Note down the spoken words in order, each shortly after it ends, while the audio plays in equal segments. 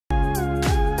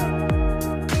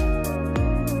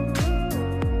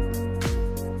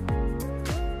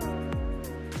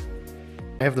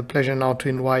I have the pleasure now to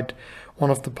invite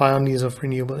one of the pioneers of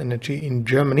renewable energy in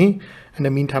Germany, and in the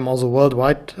meantime also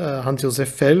worldwide, Hans-Josef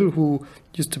Fell, who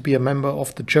used to be a member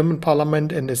of the German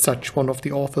parliament and as such one of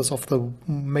the authors of the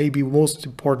maybe most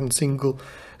important single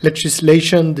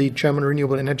legislation, the German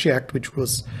Renewable Energy Act, which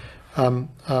was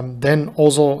then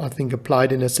also, I think,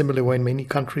 applied in a similar way in many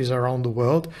countries around the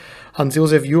world.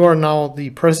 Hans-Josef, you are now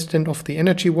the president of the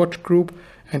Energy Watch Group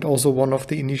and also one of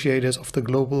the initiators of the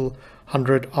Global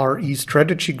 100 RE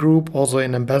Strategy Group, also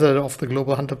an ambassador of the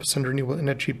Global 100% Renewable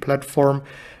Energy Platform.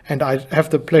 And I have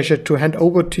the pleasure to hand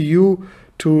over to you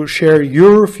to share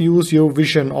your views, your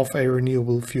vision of a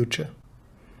renewable future.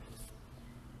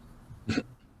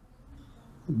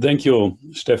 Thank you,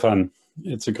 Stefan.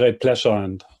 It's a great pleasure,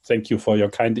 and thank you for your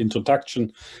kind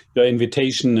introduction, your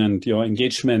invitation, and your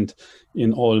engagement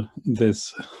in all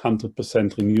this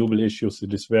 100% renewable issues.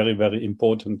 It is very, very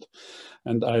important.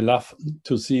 And I love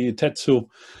to see Tetsu.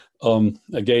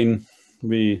 Again,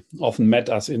 we often met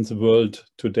us in the world.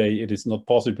 Today it is not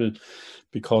possible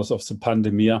because of the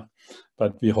pandemic,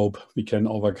 but we hope we can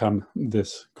overcome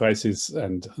this crisis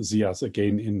and see us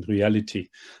again in reality.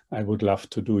 I would love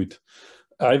to do it.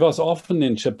 I was often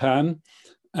in Japan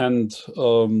and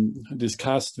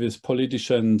discussed with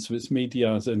politicians, with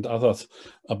medias and others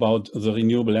about the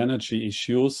renewable energy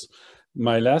issues.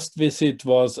 My last visit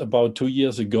was about 2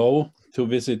 years ago to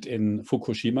visit in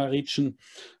Fukushima region,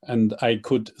 and I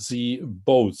could see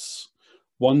both.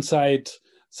 One side,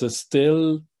 the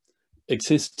still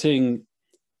existing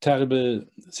terrible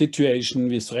situation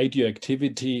with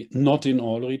radioactivity, not in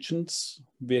all regions.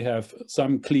 We have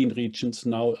some clean regions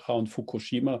now around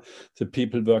Fukushima. The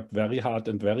people worked very hard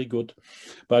and very good.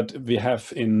 But we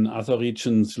have in other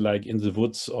regions, like in the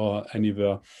woods or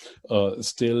anywhere,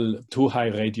 still too high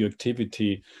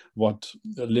radioactivity, what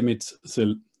limits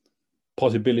the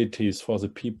possibilities for the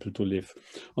people to live.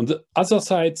 On the other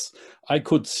sides, I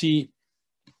could see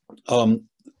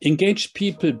engaged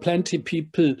people, plenty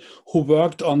people who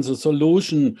worked on the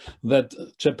solution that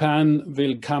Japan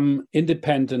will come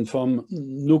independent from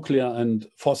nuclear and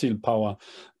fossil power.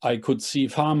 I could see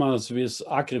farmers with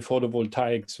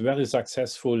agri-photovoltaics very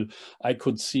successful. I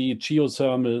could see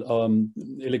geothermal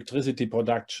electricity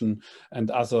production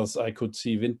and others. I could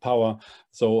see wind power.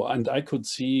 And I could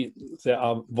see there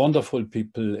are wonderful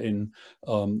people in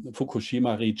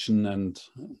Fukushima region and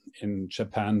in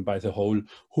Japan by the whole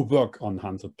who work on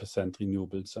 100%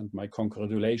 renewables. And my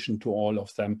congratulations to all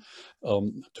of them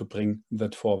to bring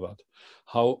that forward.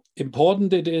 How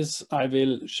important it is, I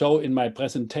will show in my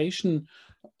presentation.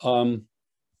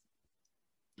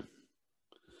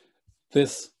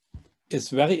 This is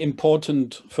very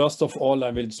important. First of all, I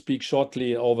will speak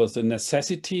shortly over the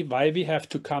necessity why we have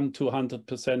to come to 100%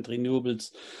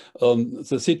 renewables,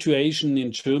 the situation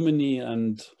in Germany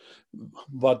and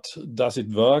what does it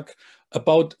work,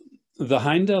 about the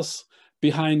hinders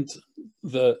behind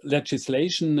the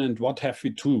legislation and what have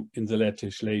we to in the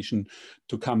legislation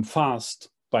to come fast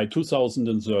by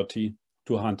 2030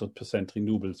 to 100%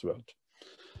 renewables world.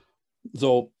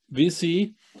 So we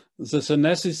see the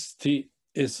necessity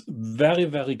is very,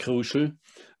 very crucial.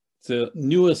 The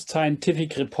newest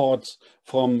scientific reports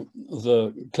from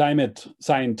the climate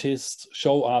scientists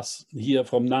show us here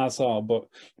from NASA,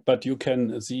 but you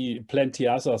can see plenty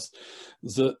others.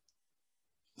 The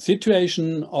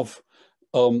situation of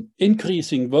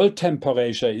increasing world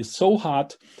temperature is so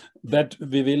hard that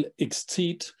we will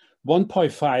exceed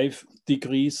 1.5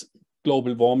 degrees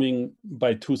global warming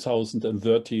by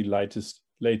 2030, latest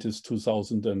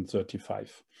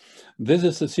 2035. This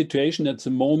is a situation at the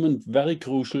moment very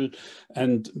crucial,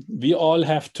 and we all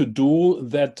have to do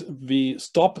that we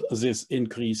stop this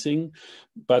increasing,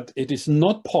 but it is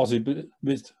not possible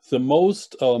with the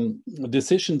most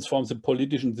decisions from the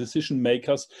politician decision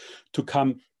makers to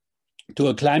come to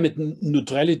a climate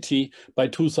neutrality by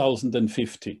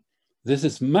 2050. This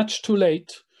is much too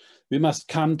late. We must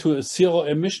come to a zero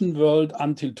emission world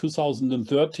until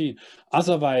 2030.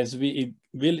 Otherwise, we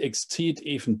will exceed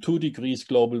even 2 degrees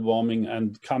global warming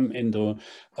and come into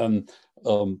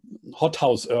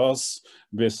hothouse Earth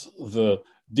with the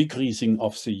decreasing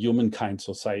of the humankind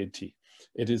society.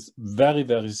 It is very,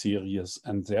 very serious,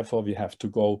 and therefore we have to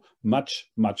go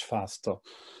much, much faster.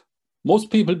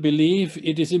 Most people believe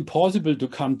it is impossible to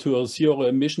come to a zero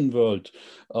emission world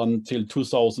until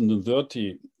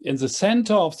 2030. In the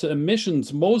center of the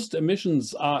emissions, most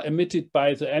emissions are emitted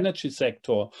by the energy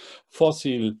sector,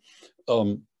 fossil,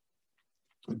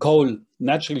 coal,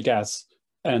 natural gas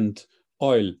and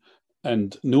oil.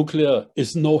 And nuclear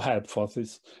is no help for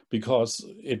this because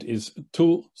it is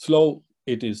too slow,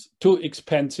 it is too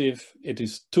expensive, it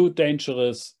is too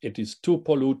dangerous, it is too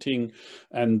polluting,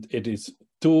 and it is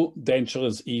too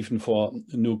dangerous even for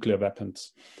nuclear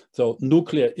weapons. So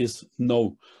nuclear is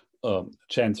no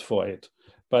chance for it.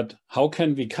 But how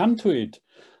can we come to it?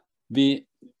 We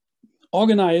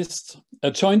organized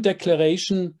a joint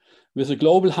declaration with a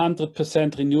global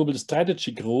 100% renewable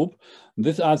strategy group.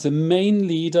 These are the main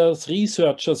leaders,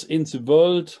 researchers in the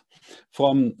world,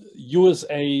 from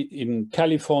USA, in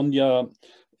California,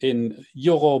 in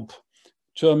Europe,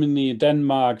 Germany,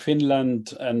 Denmark,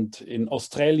 Finland, and in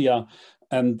Australia.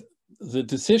 And the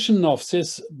decision of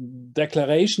this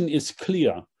declaration is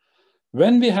clear.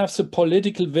 When we have the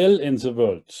political will in the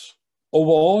world,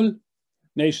 over all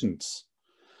nations,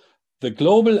 the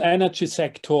global energy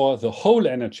sector, the whole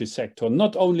energy sector,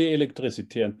 not only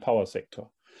electricity and power sector,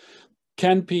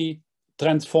 can be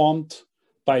transformed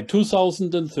by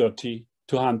 2030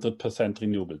 to 100%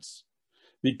 renewables.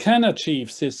 We can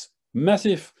achieve this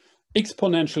massive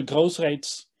exponential growth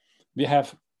rates. We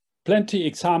have plenty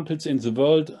examples in the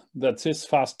world that this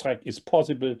fast track is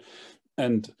possible,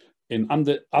 and in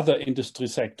other industry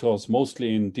sectors,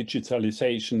 mostly in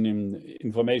digitalization, in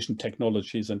information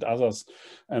technologies and others.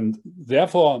 And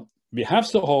therefore, we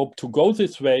have the hope to go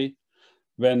this way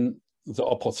when the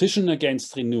opposition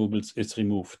against renewables is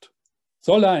removed.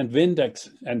 Solar and wind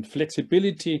and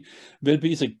flexibility will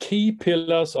be the key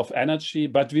pillars of energy,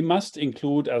 but we must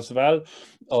include as well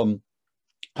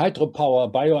hydropower,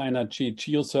 bioenergy,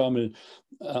 geothermal,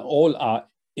 all are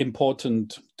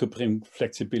important to bring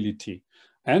flexibility.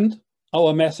 And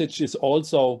our message is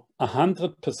also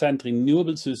 100%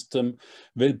 renewable system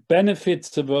will benefit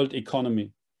the world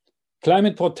economy.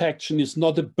 Climate protection is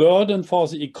not a burden for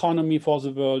the economy for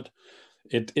the world.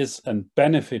 It is a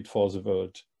benefit for the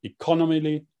world,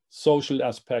 economically, social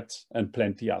aspects, and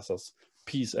plenty others,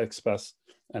 peace express,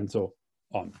 and so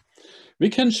on. We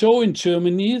can show in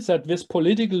Germany that with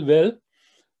political will,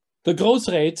 the growth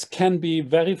rates can be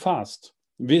very fast.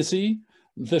 We see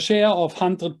the share of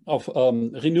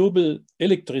renewable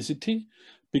electricity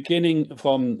beginning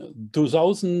from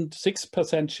 2000,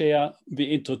 6% share. We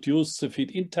introduced the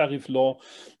feed-in tariff law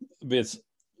with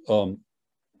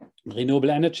Renewable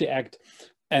Energy Act,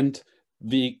 and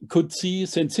we could see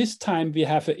since this time we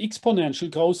have an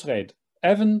exponential growth rate.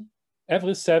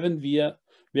 Every 7 years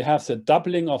we have the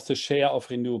doubling of the share of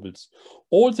renewables.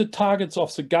 All the targets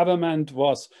of the government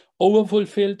was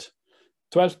overfulfilled.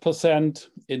 12%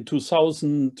 in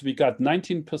 2000, we got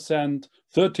 19%,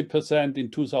 30% in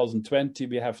 2020,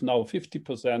 we have now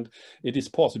 50%. It is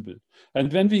possible.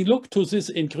 And when we look to this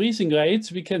increasing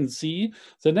rates, we can see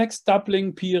the next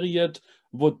doubling period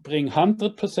would bring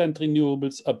 100%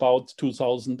 renewables about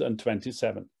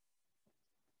 2027.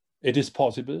 It is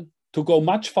possible to go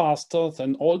much faster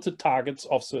than all the targets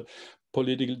of the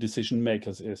political decision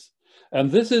makers is.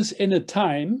 And this is in a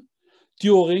time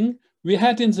during we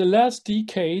had in the last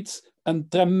decades a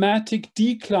dramatic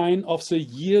decline of the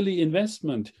yearly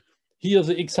investment. Here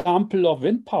the example of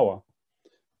wind power.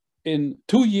 In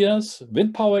 2 years,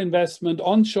 wind power investment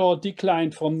onshore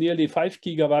declined from nearly 5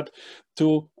 gigawatt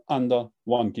to under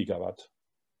 1 gigawatt.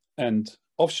 And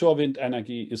offshore wind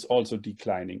energy is also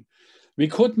declining. We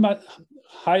could much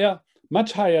higher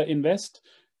invest.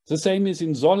 The same is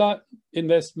in solar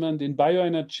investment, in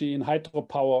bioenergy, in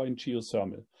hydropower, in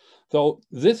geothermal. So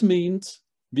this means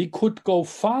we could go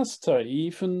faster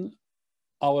even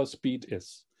our speed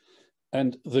is.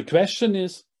 And the question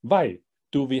is, why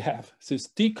do we have this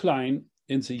decline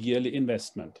in the yearly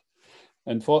investment?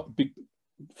 And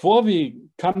before we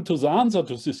come to the answer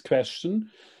to this question,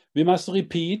 we must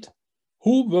repeat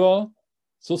who were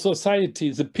the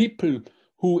society, the people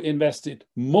who invested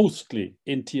mostly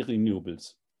into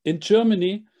renewables. In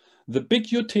Germany, the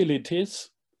big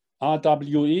utilities,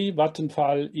 RWE,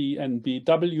 Vattenfall,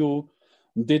 EnBW,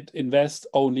 did invest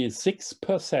only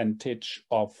 6%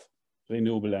 of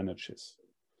renewable energies.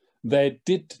 They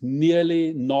did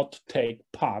nearly not take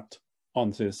part on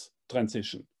this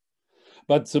transition.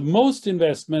 But the most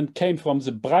investment came from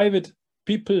the private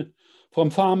people, from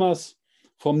farmers,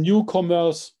 from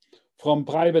newcomers, from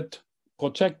private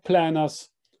project planners,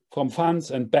 from funds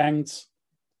and banks,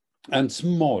 and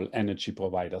small energy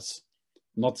providers,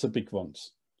 not the big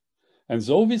ones. And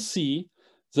so we see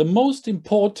the most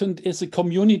important is the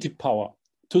community power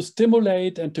to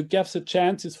stimulate and to give the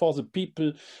chances for the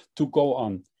people to go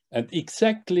on. And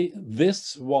exactly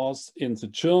this was in the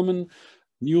German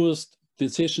newest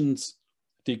decisions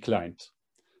declined.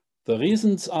 The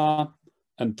reasons are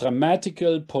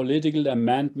dramatical political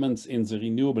amendments in the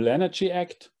Renewable Energy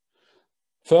Act.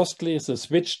 Firstly, the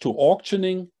switch to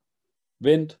auctioning,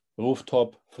 wind,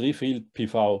 rooftop, free field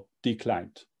PV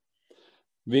declined.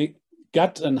 We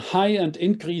got a high and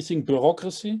increasing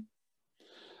bureaucracy.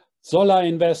 Solar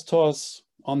investors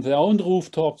on their own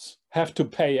rooftops have to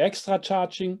pay extra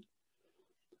charging,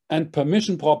 and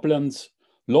permission problems,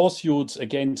 lawsuits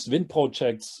against wind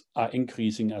projects are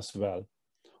increasing as well.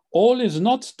 All is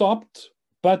not stopped,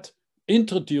 but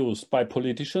introduced by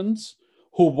politicians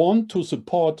who want to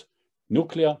support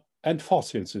nuclear and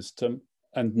fossil system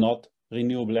and not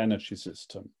renewable energy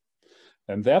system.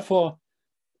 And therefore,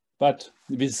 but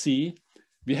we see,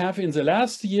 we have in the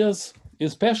last years,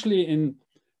 especially in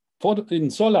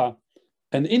solar,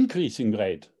 an increasing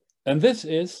rate. And this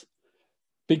is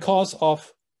because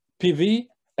of PV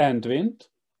and wind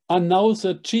are now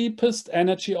the cheapest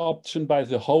energy option by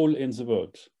the whole in the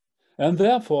world. And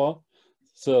therefore,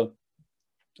 the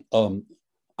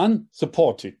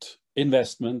unsupported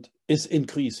investment is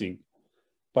increasing.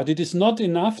 But it is not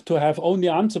enough to have only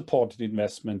unsupported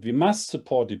investment. We must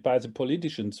support it by the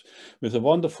politicians with a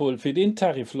wonderful feed-in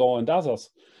tariff law and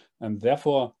others. And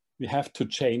therefore, we have to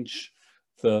change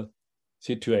the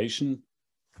situation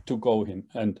to go in.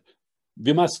 And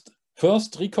we must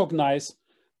first recognize,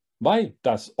 why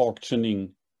does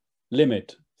auctioning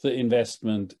limit the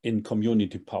investment in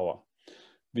community power?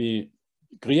 We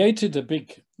created a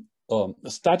big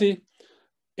study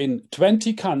in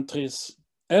 20 countries,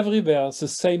 everywhere the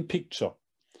same picture.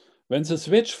 When the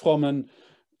switch from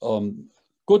a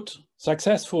good,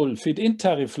 successful feed-in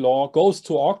tariff law goes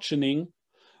to auctioning,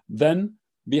 then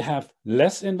we have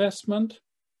less investment,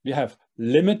 we have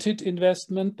limited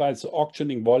investment by the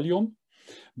auctioning volume,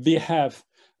 we have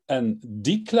a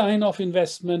decline of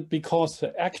investment because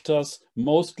the actors,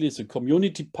 mostly the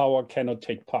community power, cannot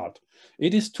take part.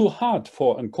 It is too hard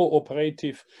for a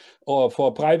cooperative or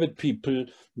for private people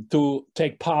to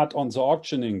take part on the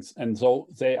auctionings, and so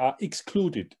they are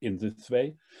excluded in this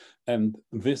way. And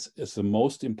this is the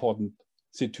most important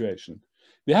situation.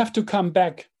 We have to come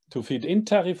back to feed-in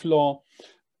tariff law,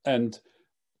 and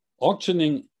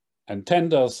auctioning and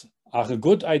tenders are a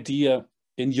good idea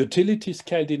in utility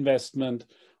scale investment,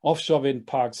 offshore wind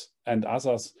parks and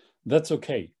others. That's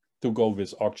okay to go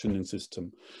with auctioning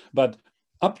system. But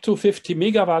up to 50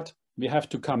 megawatt, we have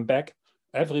to come back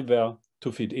everywhere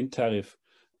to feed-in tariff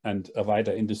and a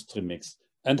wider industry mix.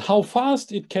 And how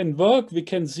fast it can work, we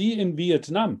can see in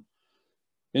Vietnam.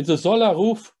 In the solar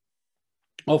roof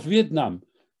of Vietnam,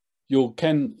 you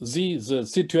can see the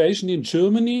situation in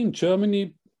Germany. In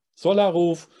Germany, solar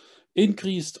roof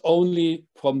increased only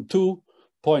from 2.6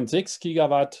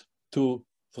 gigawatt to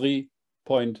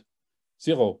 3.0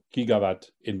 gigawatt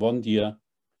in 1 year.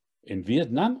 In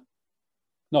Vietnam,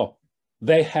 no,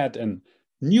 they had a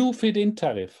new feed-in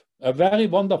tariff, a very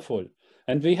wonderful,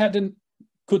 and we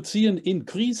could see an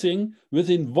increasing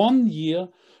within 1 year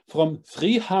from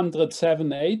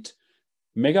 378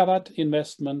 megawatt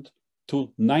investment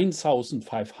to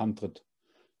 9,500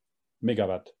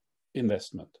 megawatt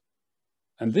investment.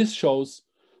 And this shows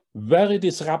very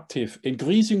disruptive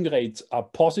increasing rates are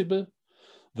possible.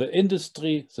 The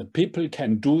industry, the people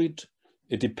can do it.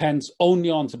 It depends only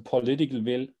on the political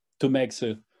will to make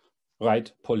the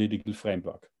right political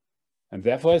framework. And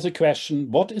therefore is a question,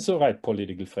 what is the right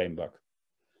political framework?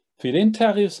 Feed-in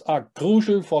tariffs are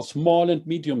crucial for small and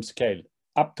medium scale,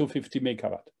 up to 50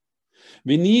 megawatt.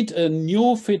 We need a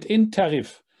new feed-in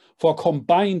tariff for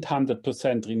combined 100%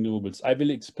 renewables. I will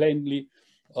explain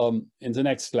in the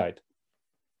next slide.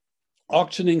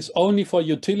 Auctionings only for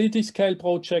utility scale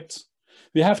projects.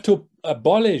 We have to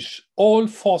abolish all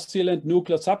fossil and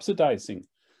nuclear subsidizing.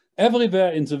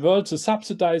 Everywhere in the world, the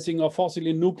subsidizing of fossil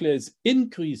and nuclear is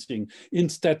increasing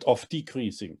instead of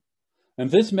decreasing. And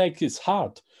this makes it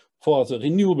hard for the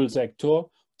renewable sector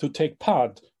to take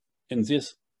part in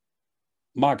this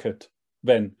market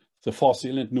when the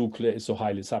fossil and nuclear is so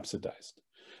highly subsidized.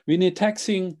 We need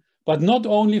taxing, but not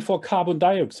only for carbon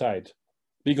dioxide,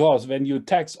 because when you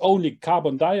tax only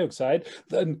carbon dioxide,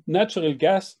 then natural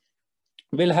gas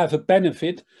will have a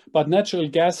benefit, but natural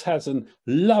gas has a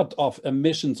lot of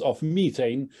emissions of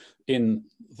methane in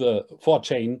the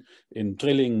forechain, in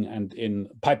drilling and in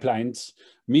pipelines.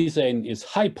 Methane is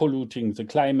high polluting the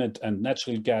climate, and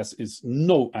natural gas is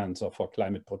no answer for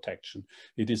climate protection.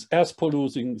 It is as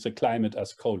polluting the climate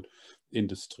as coal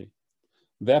industry.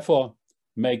 Therefore,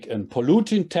 make a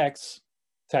polluting tax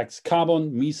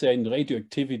carbon, methane,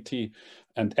 radioactivity,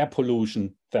 and air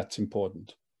pollution. That's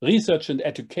important. Research and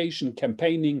education,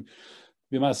 campaigning,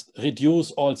 we must reduce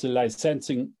all the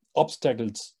licensing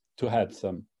obstacles to help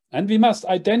them. And we must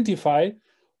identify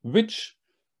which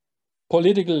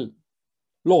political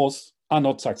laws are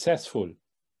not successful.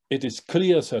 It is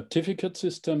clear certificate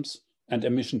systems and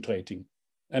emission trading.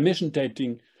 Emission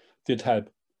trading did help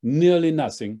nearly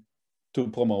nothing to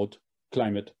promote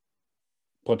climate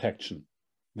protection.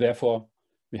 Therefore,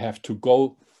 we have to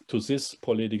go to these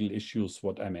political issues,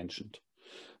 what I mentioned.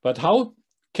 But how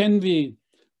can we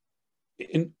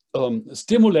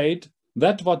stimulate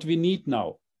that what we need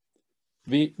now?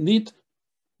 We need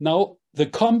now the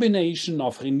combination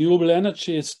of renewable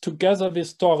energies together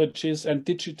with storages and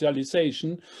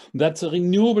digitalization, that the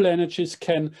renewable energies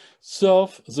can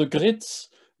serve the grids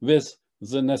with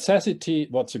the necessity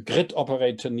what the grid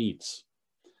operator needs.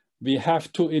 We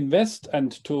have to invest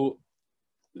and to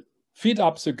feed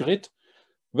up the grid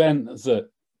when the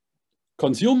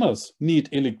consumers need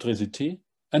electricity,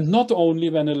 and not only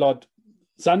when a lot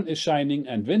sun is shining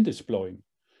and wind is blowing.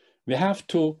 We have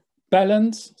to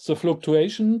balance the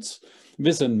fluctuations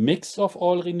with a mix of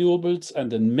all renewables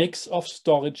and a mix of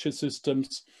storage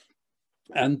systems.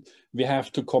 And we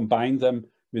have to combine them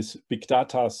with big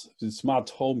data, with smart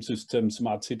home systems,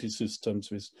 smart city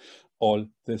systems, with all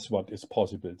this what is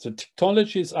possible. The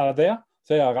technologies are there,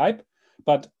 they are ripe,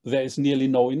 but there is nearly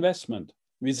no investment.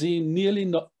 We see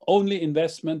nearly only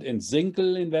investment in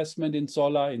single investment in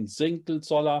solar, in single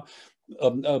solar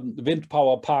wind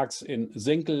power parks, in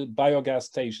single biogas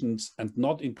stations, and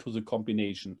not into the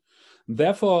combination.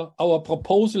 Therefore, our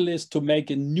proposal is to make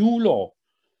a new law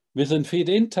with a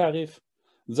feed-in tariff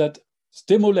that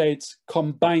stimulates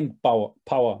combined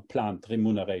power plant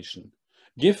remuneration.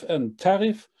 Give a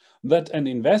tariff that an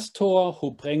investor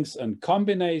who brings a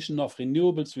combination of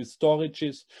renewables with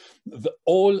storages,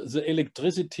 all the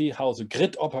electricity, how the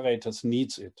grid operators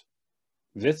needs it.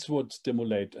 This would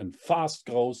stimulate a fast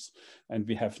growth, and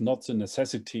we have not the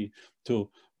necessity to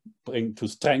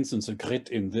strengthen the grid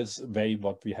in this way,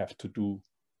 what we have to do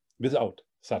without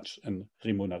such a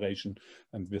remuneration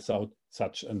and without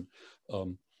such a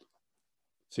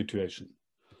situation.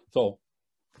 So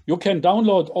you can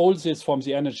download all this from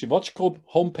the Energy Watch Group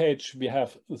homepage. We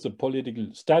have the political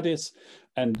studies,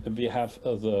 and we have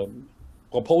the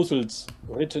proposals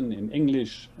written in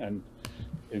English and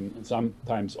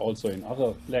sometimes also in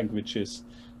other languages.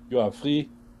 You are free.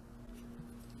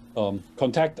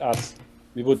 Contact us.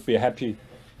 We would be happy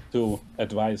to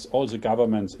advise all the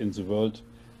governments in the world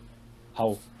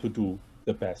how to do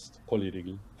the best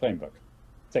political framework.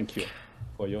 Thank you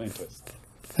for your interest.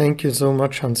 Thank you so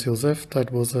much, Hans-Josef.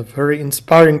 That was a very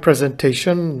inspiring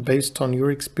presentation based on your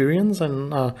experience,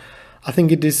 and I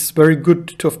think it is very good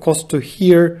to, of course, to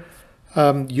hear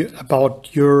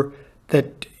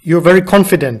that you're very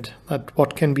confident that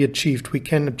what can be achieved. We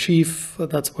can achieve,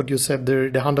 that's what you said,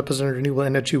 the 100% renewable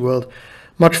energy world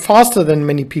much faster than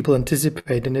many people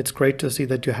anticipate, and it's great to see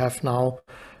that you have now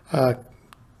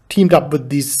teamed up with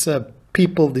these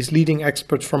people, these leading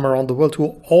experts from around the world,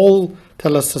 who all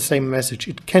tell us the same message.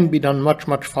 It can be done much,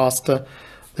 much faster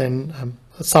than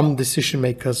some decision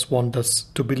makers want us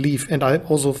to believe. And I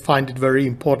also find it very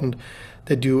important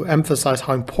that you emphasize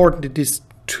how important it is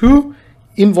to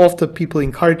involve the people,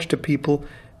 encourage the people,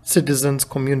 citizens,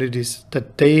 communities,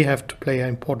 that they have to play an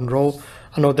important role.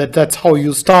 I know that that's how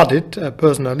you started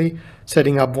personally,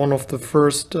 setting up one of the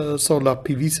first solar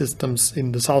PV systems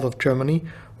in the south of Germany,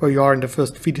 where you are in the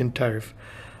first feed-in tariff.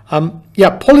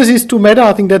 Policies do matter.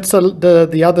 I think that's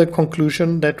the other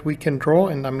conclusion that we can draw.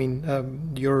 And I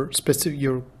mean, your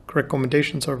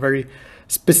recommendations are very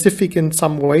specific in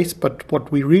some ways, but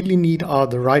what we really need are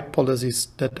the right policies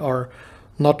that are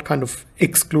not kind of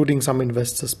excluding some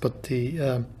investors, but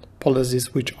the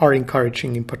policies which are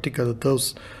encouraging, in particular,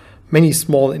 those many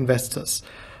small investors.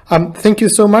 Thank you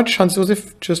so much,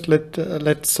 Hans-Josef. Just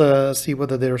let's see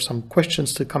whether there are some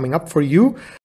questions still coming up for you.